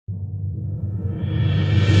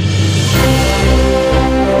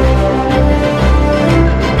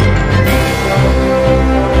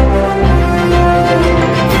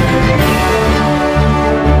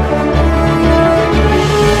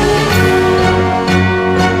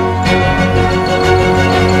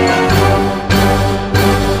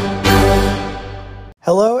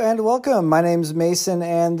welcome. My name's Mason,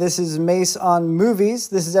 and this is Mace on Movies.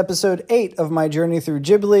 This is episode 8 of my journey through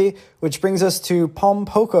Ghibli, which brings us to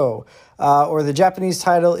Ponpoko, or the Japanese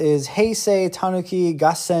title is Heisei Tanuki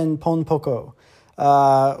Gassen Ponpoko,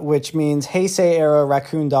 which means Heisei-era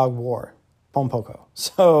Raccoon Dog War, Ponpoko.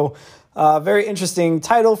 So, very interesting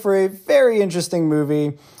title for a very interesting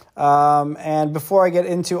movie. And before I get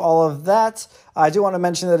into all of that, I do want to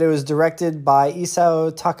mention that it was directed by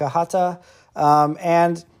Isao Takahata.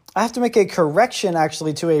 And I have to make a correction,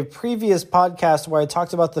 actually, to a previous podcast where I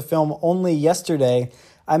talked about the film only yesterday.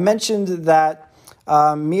 I mentioned that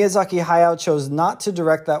Miyazaki Hayao chose not to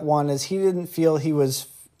direct that one as he didn't feel he was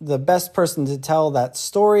the best person to tell that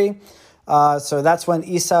story. So that's when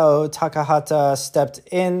Isao Takahata stepped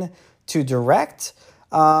in to direct.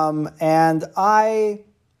 And I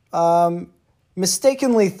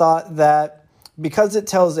mistakenly thought that because it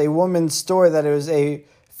tells a woman's story, that it was a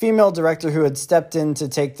female director who had stepped in to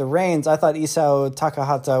take the reins. I thought Isao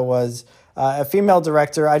Takahata was a female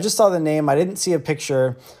director. I just saw the name. I didn't see a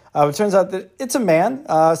picture. It turns out that it's a man.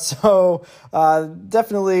 So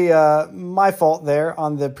definitely my fault there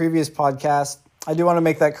on the previous podcast. I do want to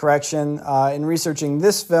make that correction. In researching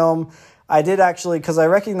this film, I did actually, because I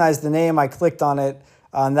recognized the name, I clicked on it,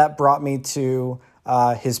 and that brought me to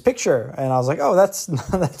his picture, and I was like, oh,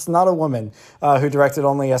 that's not a woman who directed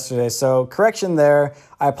only yesterday. So correction there.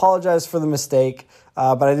 I apologize for the mistake,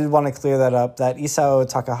 but I did want to clear that up, that Isao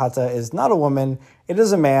Takahata is not a woman. It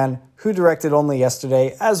is a man who directed only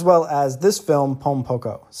yesterday, as well as this film,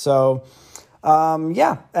 Ponpoko. So,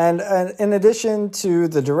 and in addition to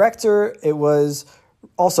the director, it was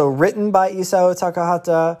also written by Isao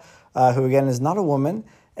Takahata, who again is not a woman,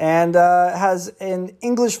 and has an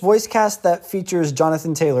English voice cast that features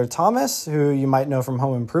Jonathan Taylor Thomas, who you might know from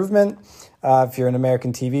Home Improvement, if you're an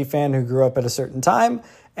American TV fan who grew up at a certain time.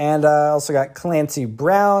 And also got Clancy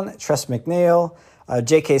Brown, Tress MacNeille,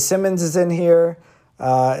 J.K. Simmons is in here,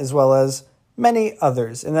 as well as many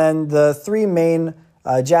others. And then the three main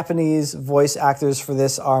Japanese voice actors for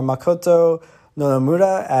this are Makoto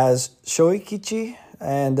Nonomura as Shoikichi,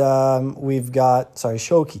 and we've got,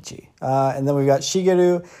 Shokichi. And then we've got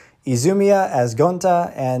Shigeru Izumiya as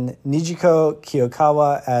Gonta and Nijiko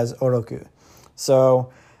Kiyokawa as Oroku.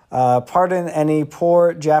 So, pardon any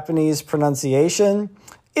poor Japanese pronunciation.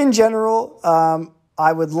 In general,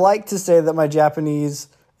 I would like to say that my Japanese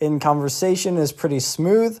in conversation is pretty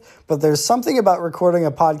smooth, but there's something about recording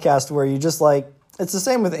a podcast where you just it's the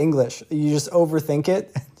same with English. You just overthink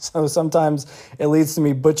it. So sometimes it leads to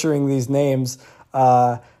me butchering these names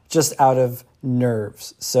just out of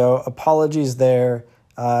nerves. So apologies there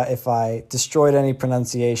if I destroyed any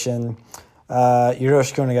pronunciation.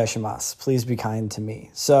 Yoroshiku onegai shimasu. Please be kind to me.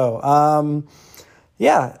 So,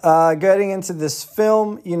 getting into this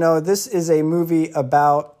film, this is a movie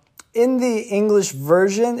about, in the English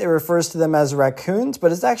version, it refers to them as raccoons,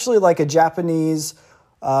 but it's actually like a Japanese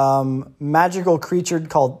magical creature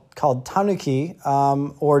called tanuki,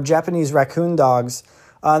 or Japanese raccoon dogs.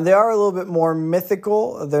 They are a little bit more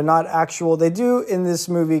mythical. They're not actual. They do, in this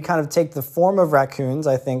movie, kind of take the form of raccoons,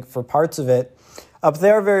 I think, for parts of it. But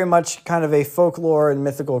they are very much kind of a folklore and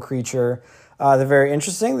mythical creature. They're very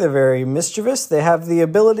interesting. They're very mischievous. They have the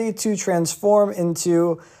ability to transform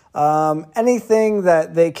into anything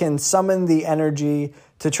that they can summon the energy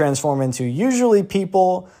to transform into. Usually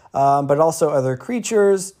people, but also other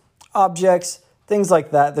creatures, objects, things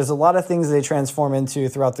like that. There's a lot of things they transform into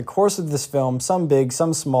throughout the course of this film, some big,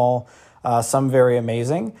 some small, some very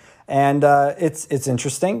amazing. And it's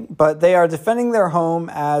interesting. But they are defending their home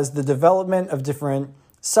as the development of different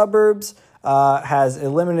suburbs has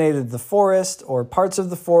eliminated the forest or parts of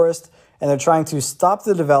the forest, and they're trying to stop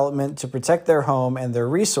the development to protect their home and their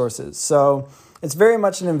resources. So it's very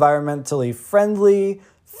much an environmentally friendly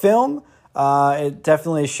film. It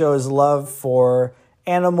definitely shows love for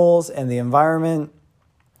animals and the environment,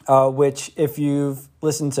 which, if you've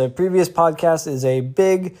listened to previous podcasts, is a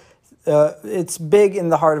big, it's big in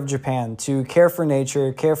the heart of Japan to care for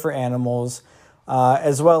nature, care for animals,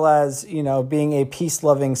 as well as, being a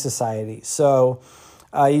peace-loving society. So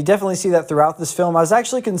you definitely see that throughout this film. I was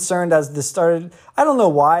actually concerned as this started. I don't know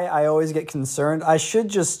why I always get concerned. I should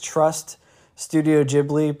just trust Studio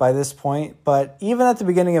Ghibli by this point. But even at the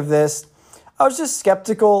beginning of this, I was just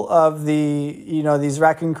skeptical of these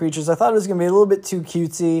raccoon creatures. I thought it was going to be a little bit too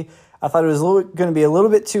cutesy. I thought it was going to be a little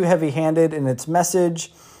bit too heavy-handed in its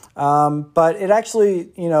message. But it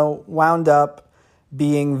actually, wound up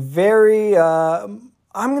being very, I'm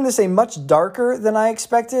going to say much darker than I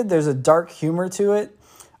expected. There's a dark humor to it.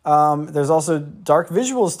 There's also dark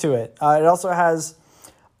visuals to it. It also has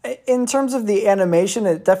In terms of the animation,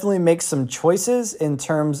 it definitely makes some choices in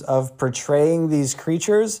terms of portraying these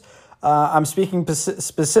creatures. I'm speaking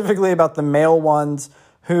specifically about the male ones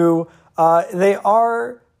who they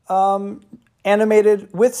are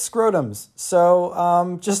animated with scrotums.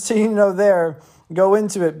 So just so you know there, go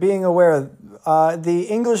into it being aware. The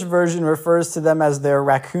English version refers to them as their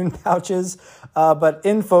raccoon pouches, but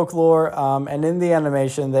in folklore and in the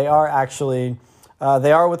animation, they are actually,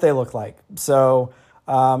 they are what they look like. So,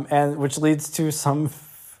 and which leads to some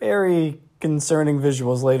very concerning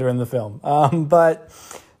visuals later in the film. But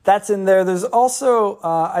that's in there. There's also,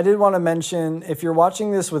 I did want to mention, if you're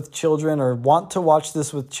watching this with children or want to watch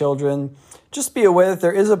this with children, just be aware that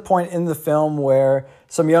there is a point in the film where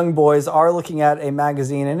some young boys are looking at a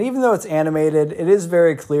magazine, and even though it's animated, it is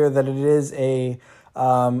very clear that it is a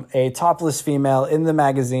topless female in the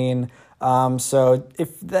magazine. So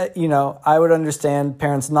if that, I would understand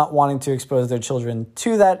parents not wanting to expose their children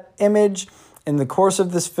to that image in the course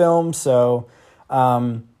of this film. So,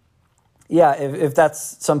 if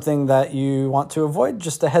that's something that you want to avoid,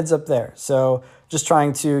 just a heads up there. So just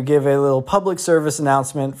trying to give a little public service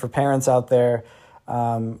announcement for parents out there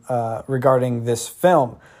regarding this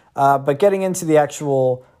film. But getting into the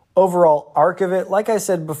actual overall arc of it, like I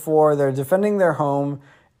said before, they're defending their home.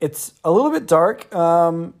 It's a little bit dark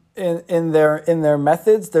in their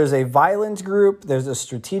methods. There's a violent group. There's a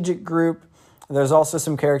strategic group. There's also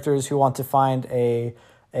some characters who want to find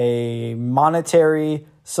a monetary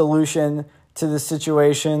solution to the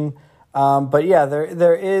situation. But yeah,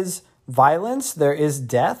 there is violence. There is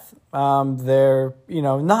death. They're,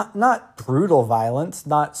 not brutal violence,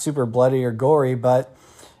 not super bloody or gory, but,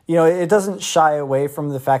 it doesn't shy away from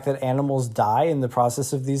the fact that animals die in the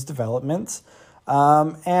process of these developments.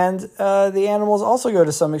 And the animals also go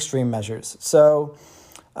to some extreme measures. So,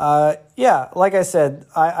 like I said,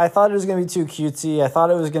 I thought it was going to be too cutesy. I thought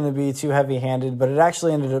it was going to be too heavy-handed, but it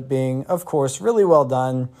actually ended up being, of course, really well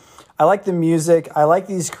done. I like the music. I like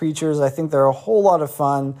these creatures. I think they're a whole lot of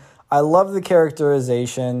fun. I love the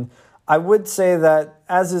characterization. I would say that,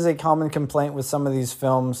 as is a common complaint with some of these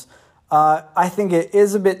films, I think it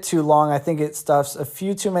is a bit too long. I think it stuffs a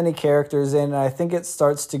few too many characters in, and I think it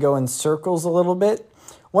starts to go in circles a little bit.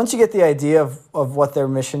 Once you get the idea of what their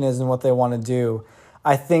mission is and what they want to do,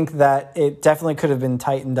 I think that it definitely could have been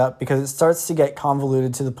tightened up because it starts to get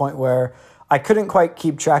convoluted to the point where I couldn't quite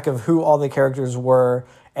keep track of who all the characters were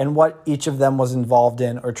and what each of them was involved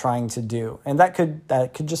in or trying to do. And that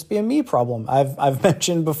could just be a me problem. I've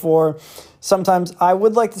mentioned before, sometimes I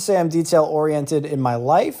would like to say I'm detail-oriented in my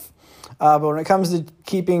life, but when it comes to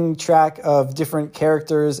keeping track of different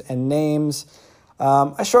characters and names,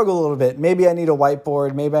 I struggle a little bit. Maybe I need a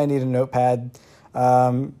whiteboard, maybe I need a notepad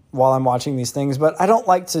while I'm watching these things, but I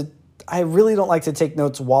really don't like to take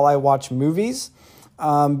notes while I watch movies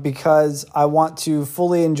because I want to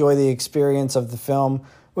fully enjoy the experience of the film,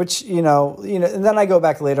 which, and then I go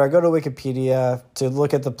back later. I go to Wikipedia to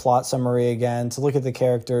look at the plot summary again, to look at the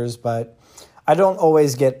characters, but I don't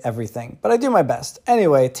always get everything, but I do my best.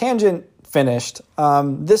 Anyway, tangent finished.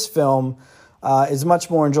 This film is much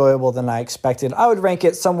more enjoyable than I expected. I would rank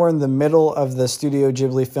it somewhere in the middle of the Studio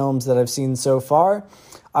Ghibli films that I've seen so far.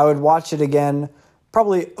 I would watch it again,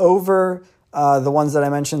 probably over the ones that I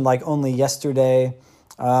mentioned, like Only Yesterday,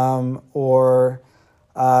 or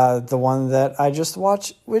the one that I just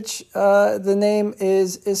watched, which the name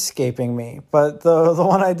is escaping me. But the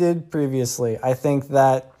one I did previously, I think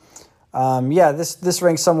that, this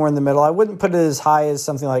ranks somewhere in the middle. I wouldn't put it as high as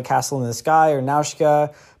something like Castle in the Sky or Nausicaa,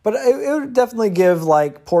 but it would definitely give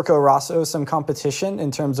like Porco Rosso some competition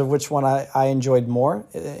in terms of which one I enjoyed more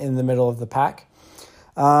in the middle of the pack.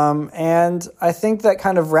 And I think that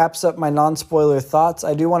kind of wraps up my non-spoiler thoughts.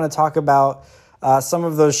 I do want to talk about some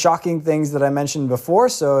of those shocking things that I mentioned before.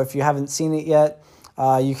 So if you haven't seen it yet,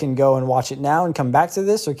 you can go and watch it now and come back to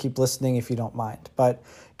this, or keep listening if you don't mind. But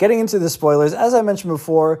getting into the spoilers, as I mentioned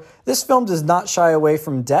before, this film does not shy away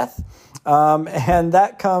from death. And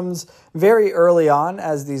that comes very early on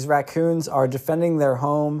as these raccoons are defending their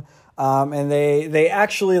home. And they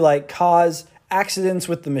actually cause accidents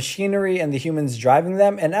with the machinery and the humans driving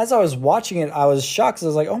them. And as I was watching it, I was shocked. 'Cause I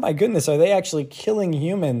was like, oh my goodness, are they actually killing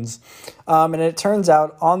humans? And it turns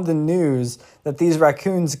out on the news that these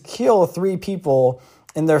raccoons kill 3 people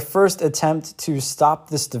in their first attempt to stop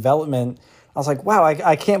this development. I was like, wow,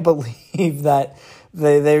 I can't believe that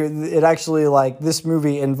it actually, this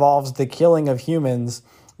movie involves the killing of humans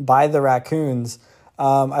by the raccoons.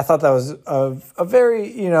 I thought that was a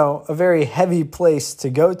very heavy place to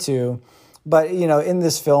go to. But, you know, in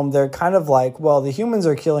this film, they're kind of like, well, the humans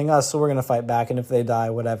are killing us, so we're going to fight back, and if they die,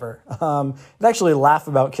 whatever. They actually laugh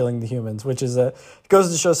about killing the humans, which is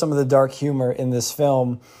goes to show some of the dark humor in this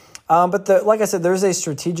film. But like I said, there's a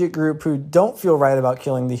strategic group who don't feel right about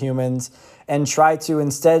killing the humans and try to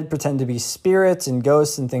instead pretend to be spirits and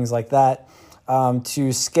ghosts and things like that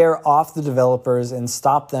to scare off the developers and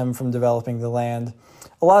stop them from developing the land.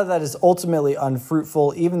 A lot of that is ultimately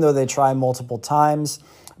unfruitful, even though they try multiple times.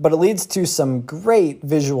 But it leads to some great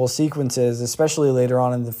visual sequences, especially later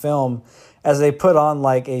on in the film, as they put on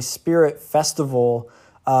like a spirit festival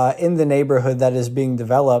in the neighborhood that is being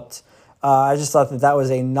developed. I just thought that was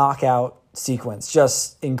a knockout sequence,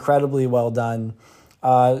 just incredibly well done.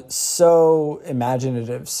 So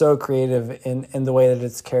imaginative, so creative in the way that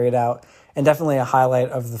it's carried out, and definitely a highlight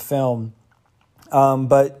of the film.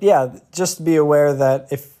 But yeah, just be aware that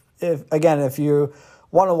if you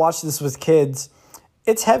want to watch this with kids,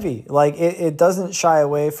 it's heavy. Like it doesn't shy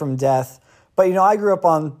away from death. But, you know, I grew up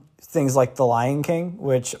on things like The Lion King,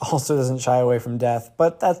 which also doesn't shy away from death.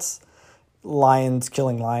 But that's lions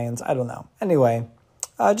killing lions. I don't know. Anyway,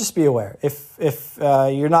 just be aware. If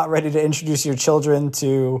you're not ready to introduce your children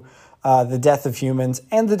to the death of humans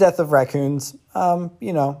and the death of raccoons,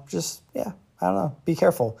 you know, just, yeah, I don't know. Be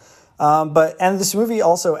careful. And this movie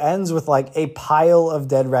also ends with like a pile of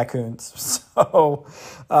dead raccoons. So,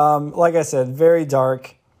 like I said, very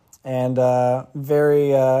dark and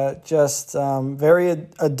very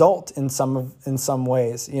adult in some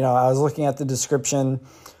ways. You know, I was looking at the description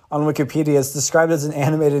on Wikipedia. It's described as an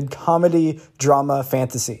animated comedy, drama,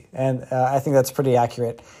 fantasy, and I think that's pretty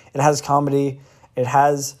accurate. It has comedy, it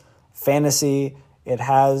has fantasy, it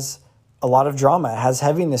has a lot of drama. It has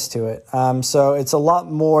heaviness to it. So it's a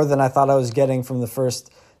lot more than I thought I was getting from the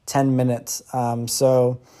first 10 minutes.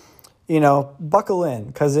 So, you know, buckle in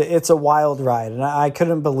because it's a wild ride. And I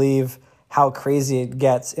couldn't believe how crazy it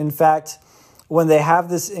gets. In fact, when they have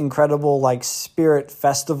this incredible like spirit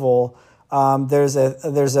festival, there's a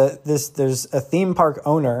theme park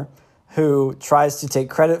owner who tries to take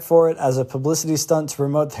credit for it as a publicity stunt to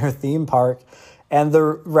promote their theme park. And the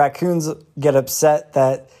raccoons get upset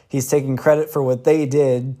that he's taking credit for what they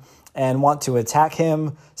did and want to attack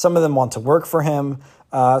him. Some of them want to work for him.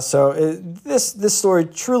 This story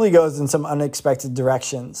truly goes in some unexpected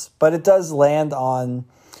directions, but it does land on,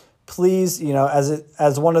 please, you know,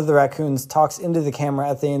 as one of the raccoons talks into the camera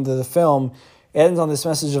at the end of the film, it ends on this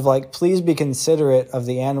message of like, please be considerate of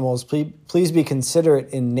the animals. Please be considerate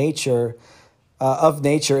in nature, of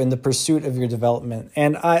nature in the pursuit of your development.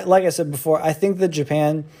 And like I said before, I think that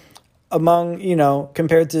Japan, among, you know,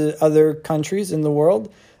 compared to other countries in the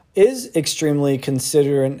world, is extremely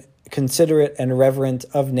considerate and reverent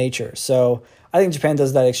of nature. So I think Japan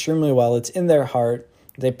does that extremely well. It's in their heart.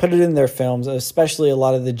 They put it in their films, especially a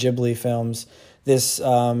lot of the Ghibli films. This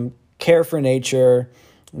care for nature,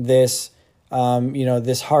 this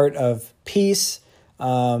this heart of peace,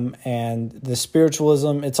 and the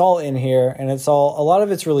spiritualism. It's all in here, and a lot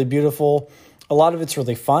of it's really beautiful. A lot of it's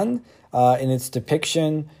really fun in its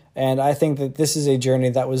depiction. And I think that this is a journey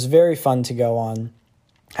that was very fun to go on.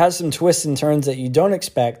 Has some twists and turns that you don't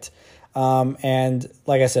expect. And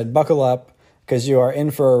like I said, buckle up because you are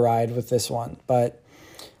in for a ride with this one. But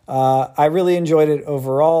I really enjoyed it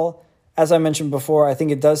overall. As I mentioned before, I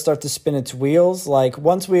think it does start to spin its wheels. Like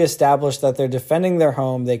once we establish that they're defending their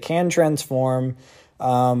home, they can transform.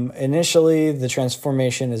 Initially, the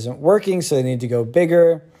transformation isn't working, so they need to go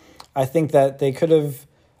bigger. I think that they could have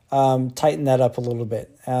tighten that up a little bit.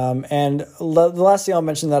 And the last thing I'll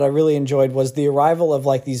mention that I really enjoyed was the arrival of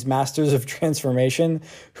like these masters of transformation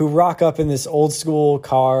who rock up in this old school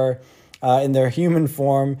car in their human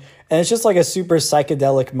form. And it's just like a super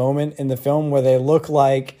psychedelic moment in the film where they look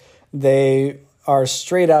like they are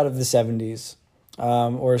straight out of the 70s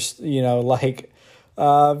or, you know, like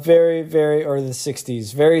very, very, or the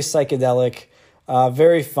 60s, very psychedelic,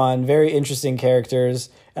 very fun, very interesting characters.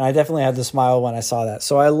 And I definitely had to smile when I saw that.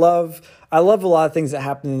 So I love a lot of things that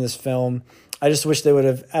happen in this film. I just wish they would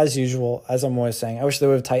have, as usual, as I'm always saying, I wish they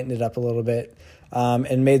would have tightened it up a little bit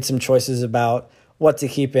and made some choices about what to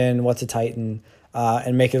keep in, what to tighten,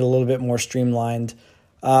 and make it a little bit more streamlined.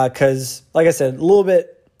 Because, like I said,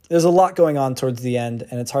 there's a lot going on towards the end,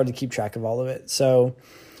 and it's hard to keep track of all of it. So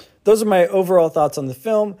those are my overall thoughts on the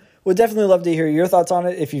film. Would definitely love to hear your thoughts on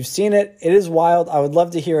it. If you've seen it, it is wild. I would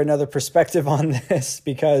love to hear another perspective on this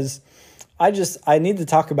because I need to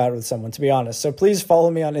talk about it with someone, to be honest. So please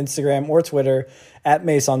follow me on Instagram or Twitter at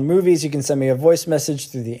Mason Movies. You can send me a voice message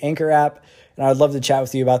through the Anchor app, and I'd love to chat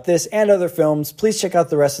with you about this and other films. Please check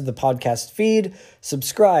out the rest of the podcast feed.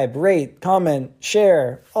 Subscribe, rate, comment,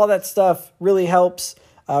 share. All that stuff really helps.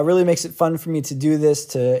 Really makes it fun for me to do this,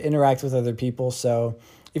 to interact with other people. So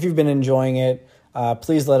if you've been enjoying it,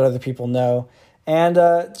 please let other people know. And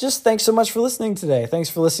just thanks so much for listening today. Thanks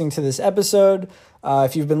for listening to this episode.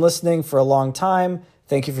 If you've been listening for a long time,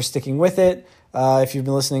 thank you for sticking with it. If you've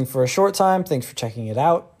been listening for a short time, thanks for checking it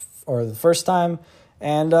out, or the first time.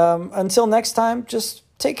 And until next time, just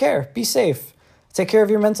take care. Be safe. Take care of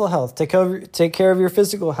your mental health. Take care of your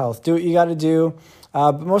physical health. Do what you got to do.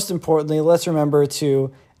 But most importantly, let's remember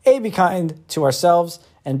to A, be kind to ourselves,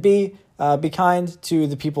 and B, be kind to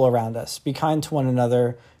the people around us. Be kind to one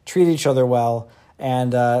another. Treat each other well.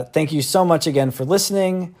 And thank you so much again for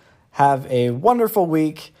listening. Have a wonderful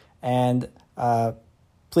week. And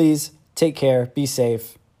please take care. Be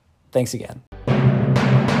safe. Thanks again.